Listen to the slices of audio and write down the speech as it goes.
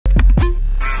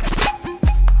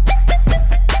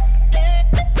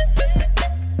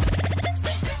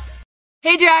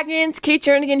Dragons, Kate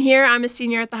Jernigan here. I'm a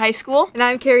senior at the high school. And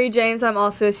I'm Carrie James. I'm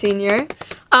also a senior.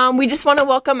 We just want to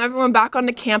welcome everyone back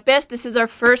onto campus. This is our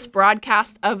first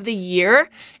broadcast of the year,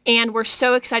 and we're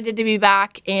so excited to be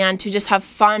back and to just have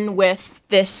fun with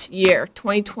this year,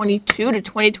 2022 to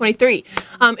 2023.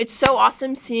 It's so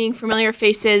awesome seeing familiar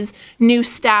faces, new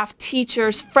staff,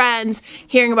 teachers, friends,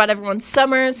 hearing about everyone's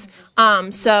summers.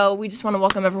 So we just want to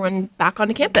welcome everyone back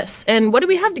onto campus. And what do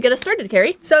we have to get us started,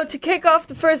 Carrie? So to kick off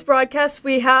the first broadcast,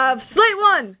 we have Slate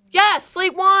 1. Yes,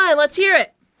 Slate 1. Let's hear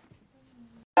it.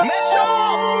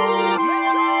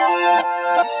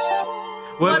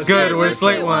 What's good? We're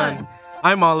Slate 1.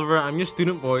 I'm Oliver. I'm your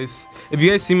student voice. If you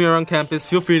guys see me around campus,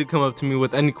 feel free to come up to me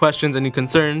with any questions, any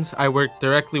concerns. I work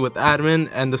directly with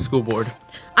admin and the school board.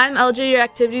 I'm LJ, your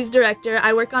activities director.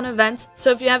 I work on events,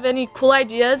 so if you have any cool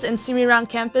ideas and see me around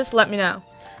campus, let me know.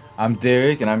 I'm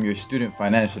Derek, and I'm your student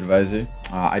financial advisor.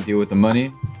 I deal with the money,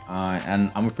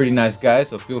 and I'm a pretty nice guy,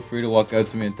 so feel free to walk out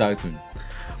to me and talk to me.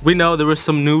 We know there were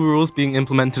some new rules being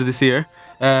implemented this year,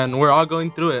 and we're all going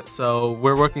through it. So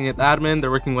we're working with admin, they're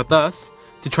working with us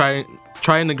to try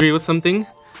and agree with something.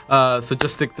 So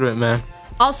just stick through it, man.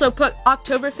 Also, put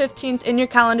October 15th in your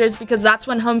calendars because that's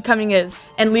when homecoming is,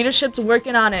 and leadership's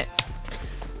working on it.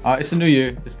 It's a new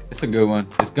year. It's a good one.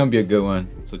 It's gonna be a good one,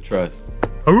 so trust.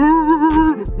 Yeah,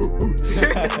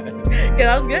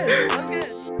 that was good. That was good.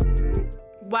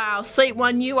 Wow, Slate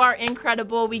 1, you are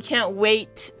incredible. We can't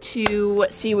wait to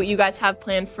see what you guys have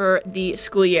planned for the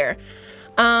school year.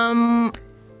 I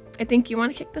think you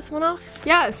want to kick this one off?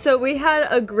 Yeah, so we had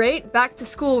a great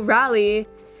back-to-school rally,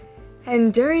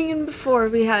 and during and before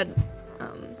we had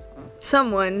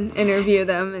someone interview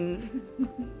them, and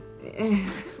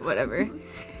whatever.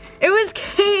 It was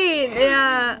Kate!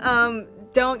 Yeah,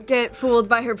 don't get fooled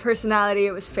by her personality,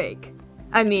 it was fake.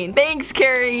 Thanks,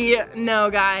 Carrie. No,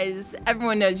 guys,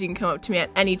 everyone knows you can come up to me at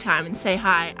any time and say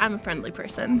hi. I'm a friendly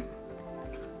person.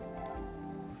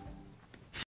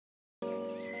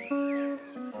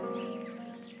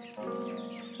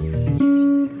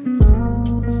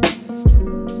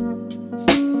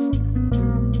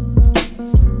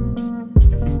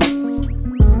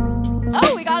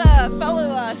 Oh, we got a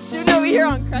fellow student over here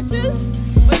on crutches.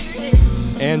 What's your name?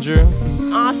 Andrew.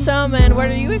 Awesome, and what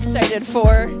are you excited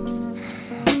for?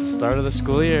 Start of the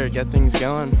school year, get things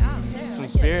going. Okay, Some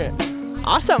spirit.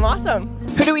 Awesome, awesome.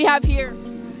 Who do we have here?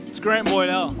 It's Grant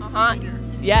Boydell.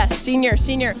 Yes, senior.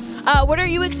 What are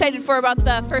you excited for about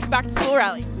the first back to school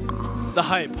rally? The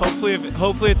hype. Hopefully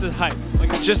it's a hype.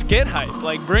 Like, just get hype.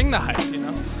 Like, bring the hype, you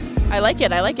know? I like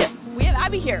it. We have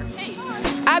Abby here. Hey.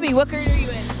 Abby, what grade are you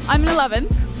in? I'm in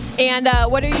 11th. And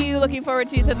what are you looking forward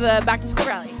to the back to school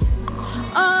rally?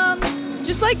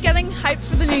 Just like getting hyped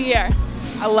for the new year.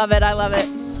 I love it.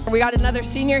 We got another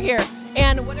senior here.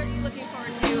 And what are you looking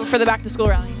forward to for the back to school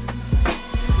rally?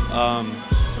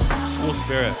 School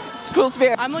spirit. School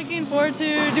spirit. I'm looking forward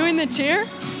to doing the cheer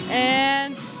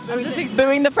and I'm just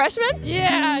Booing the freshmen?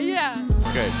 Yeah.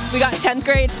 Great. We got 10th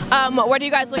grade. What are you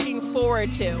guys looking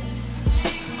forward to?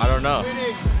 I don't know.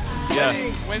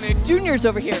 Winning. Juniors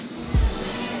over here.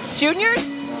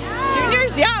 Juniors?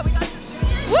 Juniors? Yeah, we got some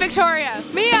juniors. Victoria.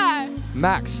 Mia.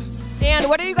 Max. And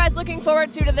what are you guys looking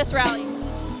forward to this rally?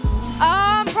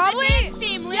 Probably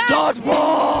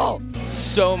Dodgeball!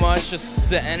 So much, just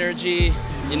the energy,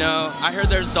 you know. I heard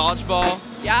there's dodgeball.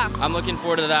 Yeah. I'm looking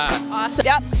forward to that. Awesome.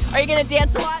 Yep. Are you gonna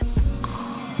dance a lot?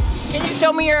 Can you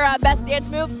show me your best dance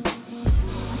move?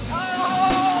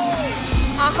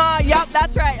 Yep,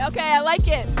 that's right. Okay, I like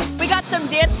it. We got some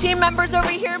dance team members over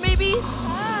here, maybe.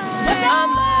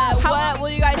 What will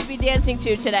you guys be dancing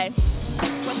to today?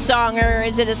 What song, or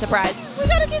is it a surprise? We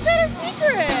gotta keep that a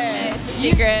secret. Okay, it's a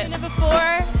secret. You've seen it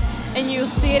before, and you'll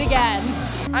see it again.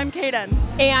 I'm Kaden.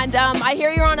 And I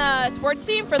hear you're on a sports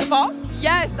team for the fall?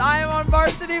 Yes, I am on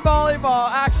varsity volleyball,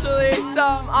 actually. So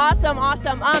Awesome.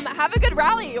 Have a good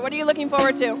rally. What are you looking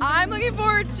forward to? I'm looking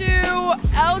forward to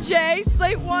LJ,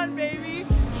 Slate 1, baby.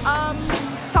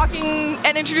 Talking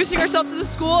and introducing herself to the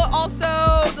school. Also,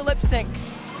 the lip sync.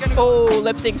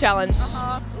 Lip sync challenge.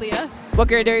 Leah. What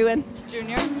grade are you in?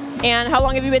 Junior. And how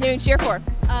long have you been doing cheer for?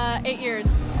 8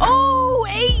 years. Oh,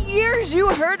 8 years. You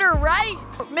heard her right.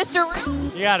 Mr.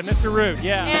 Root? You got it, Mr. Root,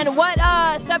 yeah. And what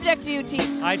subject do you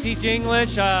teach? I teach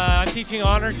English. I'm teaching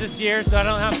honors this year, so I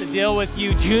don't have to deal with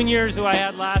you juniors who I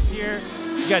had last year.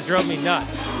 You guys drove me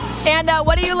nuts. And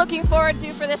what are you looking forward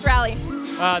to for this rally?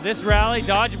 This rally,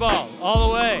 dodgeball, all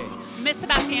the way. Miss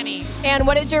Sebastiani. And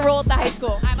what is your role at the high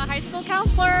school? I'm a high school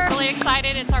counselor. Really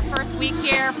excited. It's our first week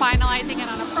here, finalizing it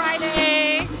on a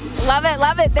Friday. Love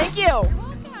it. Thank you. You're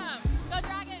welcome. Go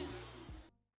Dragons.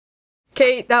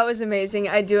 Kate, that was amazing.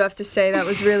 I do have to say that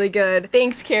was really good.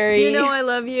 Thanks, Carrie. You know I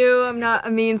love you. I'm not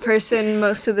a mean person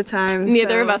most of the time.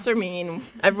 Neither so. of us are mean.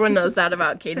 Everyone knows that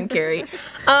about Kate and Carrie.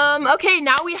 Okay,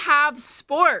 now we have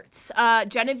sports.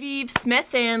 Genevieve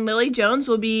Smith and Lily Jones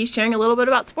will be sharing a little bit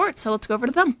about sports, so let's go over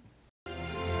to them.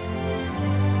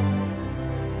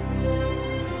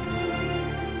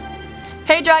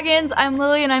 Hey Dragons, I'm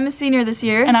Lily and I'm a senior this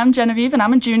year. And I'm Genevieve and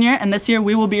I'm a junior, and this year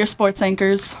we will be your sports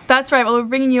anchors. That's right, well, we're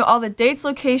bringing you all the dates,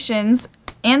 locations,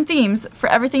 and themes for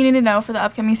everything you need to know for the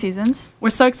upcoming seasons.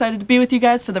 We're so excited to be with you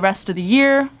guys for the rest of the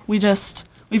year. We've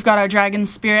got our Dragon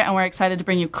spirit and we're excited to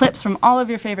bring you clips from all of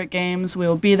your favorite games. We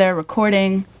will be there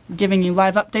recording, giving you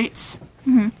live updates.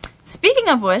 Mm-hmm. Speaking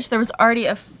of which, there was already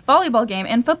a volleyball game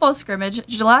and football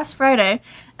scrimmage last Friday,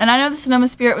 and I know the Sonoma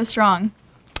spirit was strong.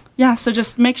 Yeah, so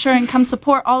just make sure and come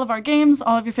support all of our games,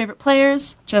 all of your favorite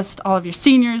players, just all of your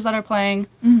seniors that are playing.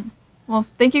 Mm-hmm. Well,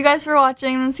 thank you guys for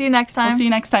watching, and see you next time. We'll see you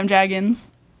next time,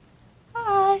 Dragons.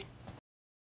 Bye.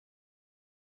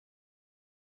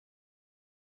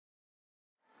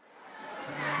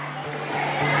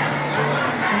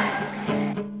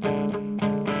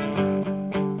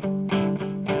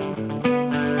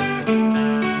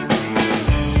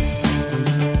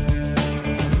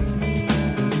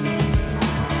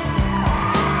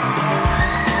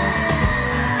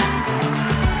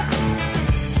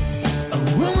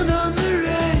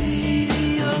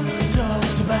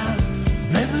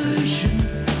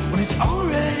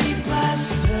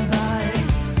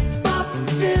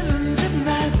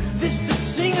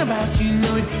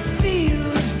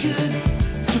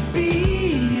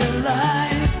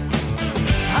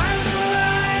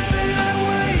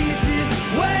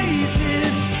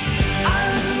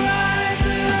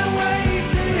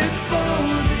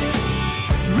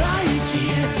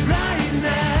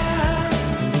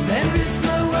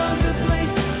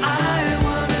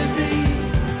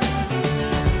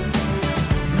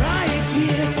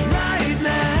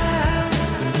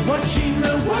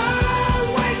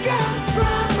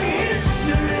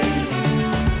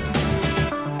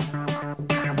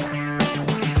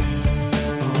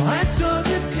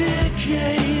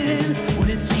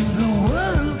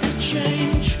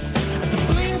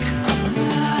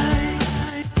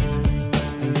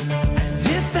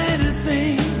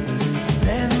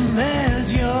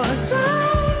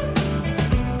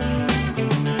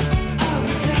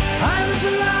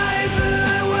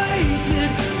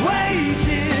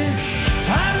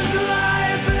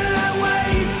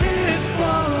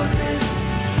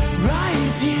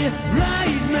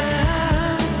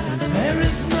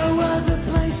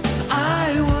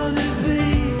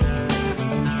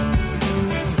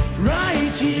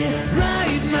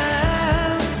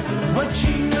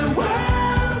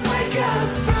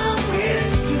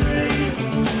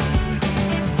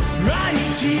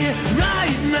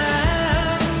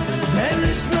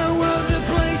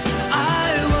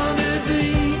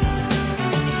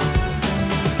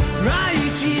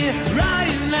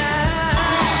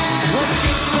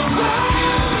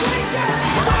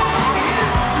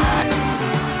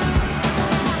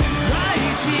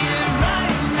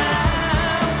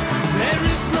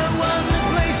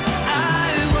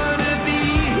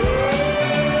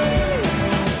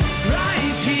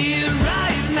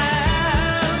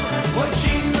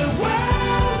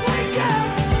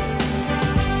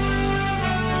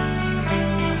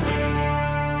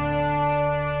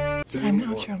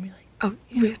 Oh,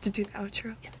 we have to do the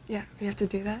outro? Yeah, we have to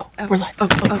do that? Oh. We're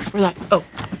live. We're live. Oh.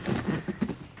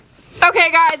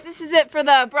 Okay, guys, this is it for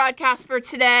the broadcast for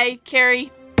today.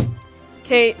 Carrie.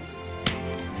 Kate.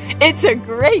 It's a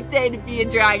great day to be a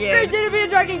dragon. Great day to be a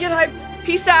dragon. Get hyped.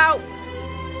 Peace out.